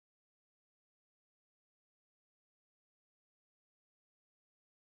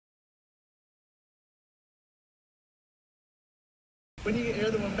When do you air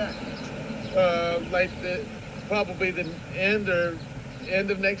the one back? Like probably the end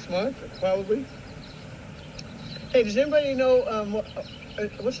of next month, probably. Hey, does anybody know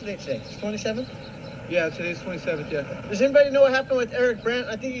what's the date today? It's 27th? Yeah, today's 27th, yeah. Does anybody know what happened with Eric Brandt?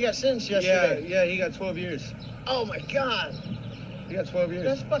 I think he got sentenced yesterday. Yeah, he got 12 years. Oh my God. He got 12 years.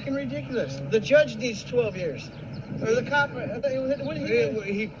 That's fucking ridiculous. The judge needs 12 years. Or the cop, what did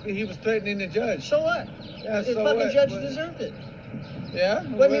he do? He was threatening the judge. So what? Yeah, the so fucking what? judge deserved it. Yeah?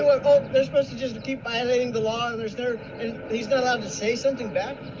 What, I mean, what, oh, they're supposed to just keep violating the law and and he's not allowed to say something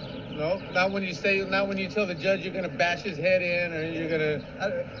back? No, not when you tell the judge you're gonna bash his head in, or you're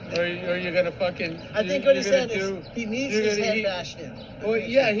gonna fucking. I think what he said is he needs his head bashed in. Well,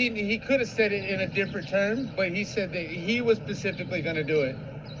 yeah, he could have said it in a different term, but he said that he was specifically gonna do it.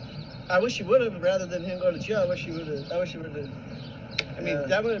 I wish he would have, rather than him go to jail. I wish he would have. I mean,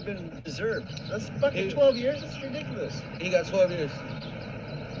 that would have been deserved. That's fucking 12 years. That's ridiculous. He got 12 years.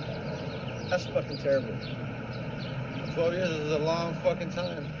 That's fucking terrible. 12 years is a long fucking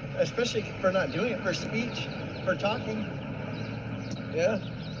time. Especially for not doing it, for speech, for talking. Yeah.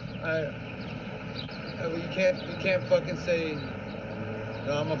 You can't fucking say,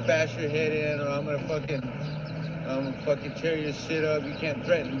 no, I'm gonna bash your head in, or I'm gonna fucking tear your shit up. You can't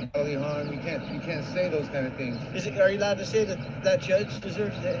threaten bodily harm. You can't say those kind of things. Are you allowed to say that judge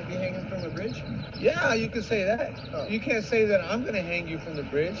deserves to be hanging from a bridge? Yeah, you can say that. Oh. You can't say that I'm gonna hang you from the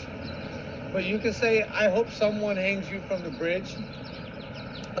bridge, but you can say, I hope someone hangs you from the bridge.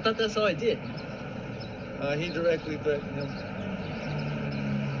 I thought that's all I did. He directly threatened him.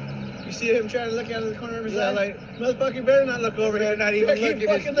 You see him trying to look out of the corner of his eye? Like, motherfucker, you better not look over here. Not even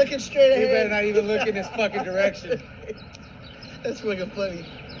looking straight ahead. You better not even look in his fucking direction. That's fucking funny.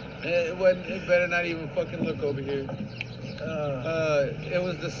 It better not even fucking look over here. It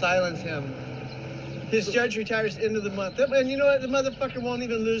was to silence him. His judge retires end of the month. And you know what? The motherfucker won't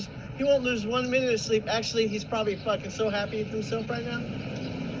even lose. He won't lose 1 minute of sleep. Actually, he's probably fucking so happy with himself right now.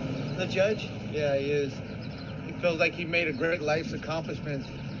 The judge? Yeah, he is. He feels like he made a great life's accomplishments.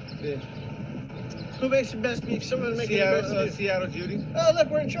 Yeah. Who makes the best beef? Someone making the best beef. Seattle Judy. Oh, look,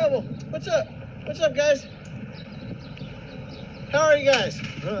 we're in trouble. What's up? What's up, guys? How are you guys?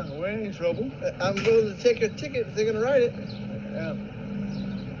 We're in trouble. I'm willing to take a ticket if they're going to write it. Yeah.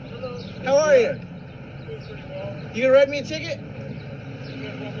 How are you? You going to write me a ticket?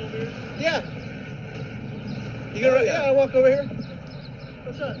 Yeah. You gonna? Yeah, I'll walk over here.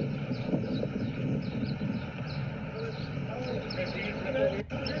 What's up?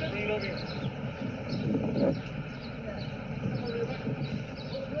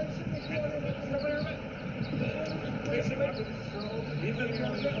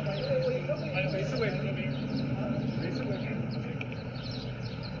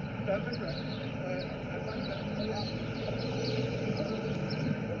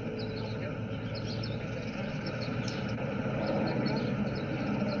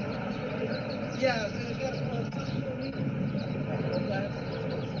 Yeah.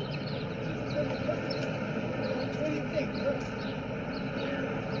 What do you think?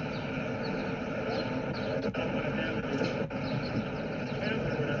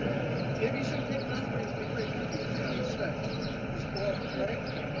 Maybe you should take that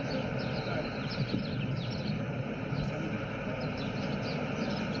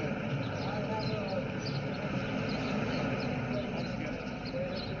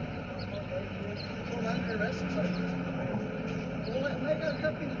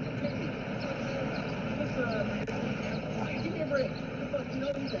give me a break. You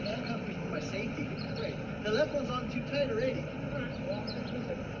don't need to handcuff me for my safety. Give me a break. The left one's on too tight already.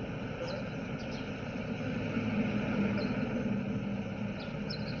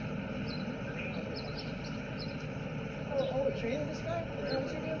 Oh, training this guy? Is that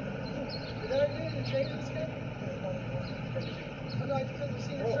what you're doing? Is that what you're doing? You're training this guy? Oh, no, I just couldn't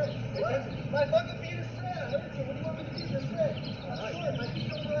see your shirt. What? My fucking feet are straight. What do you want me to do? They're straight. I'm short. My feet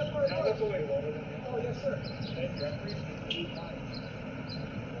don't go that far apart. Look away, Walter. Oh, yes, sir.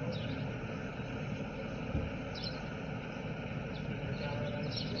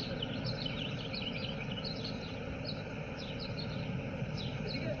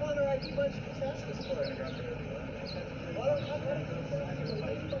 If you guys want our ID bunch, just ask us for it. Why don't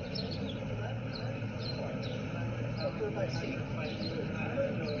for my seat.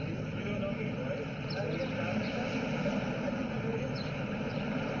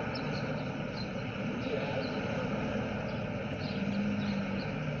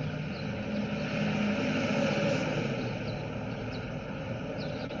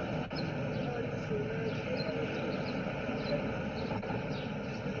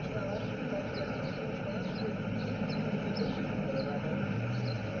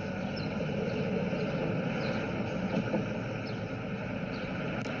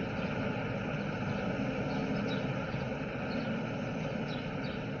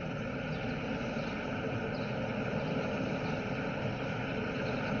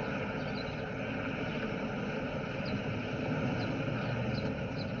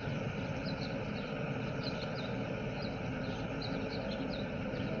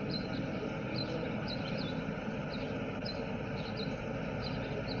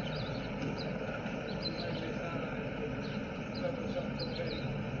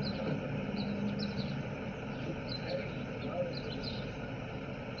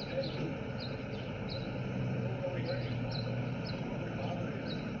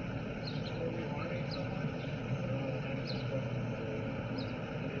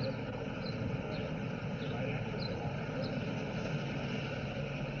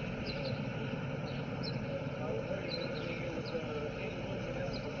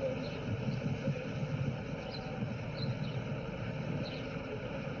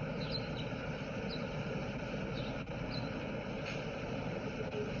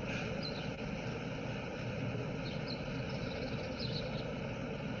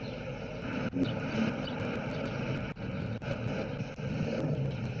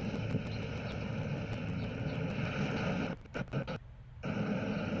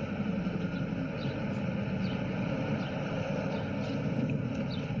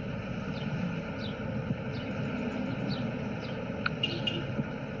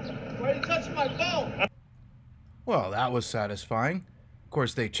 Why are you touching my phone? Well, that was satisfying. Of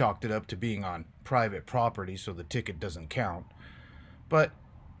course, they chalked it up to being on private property, so the ticket doesn't count. But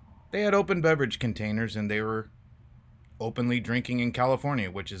they had open beverage containers, and they were openly drinking in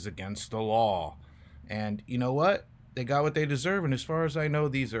California, which is against the law. And you know what? They got what they deserve, and as far as I know,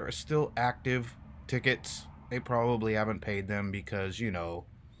 these are still active tickets. They probably haven't paid them because, you know,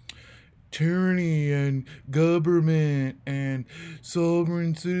 tyranny and government and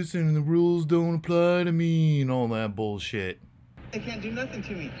sovereign citizen and the rules don't apply to me and all that bullshit. They can't do nothing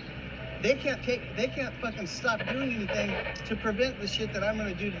to me. They can't fucking stop doing anything to prevent the shit that I'm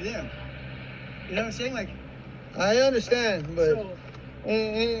gonna do to them. You know what I'm saying? Like, I understand, but so,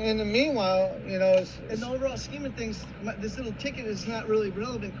 in the meanwhile, you know, in the overall scheme of things, this little ticket is not really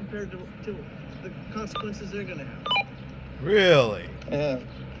relevant compared to the consequences they're gonna have. Really? Yeah,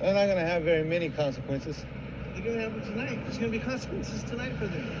 they're not gonna have very many consequences. They're gonna have them tonight. There's gonna be consequences tonight for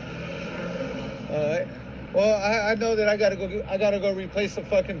them. All right. Well, I know that I gotta go replace the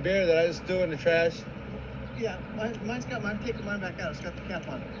fucking beer that I just threw in the trash. Yeah, I'm taking mine back out. It's got the cap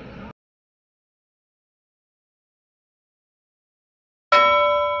on it.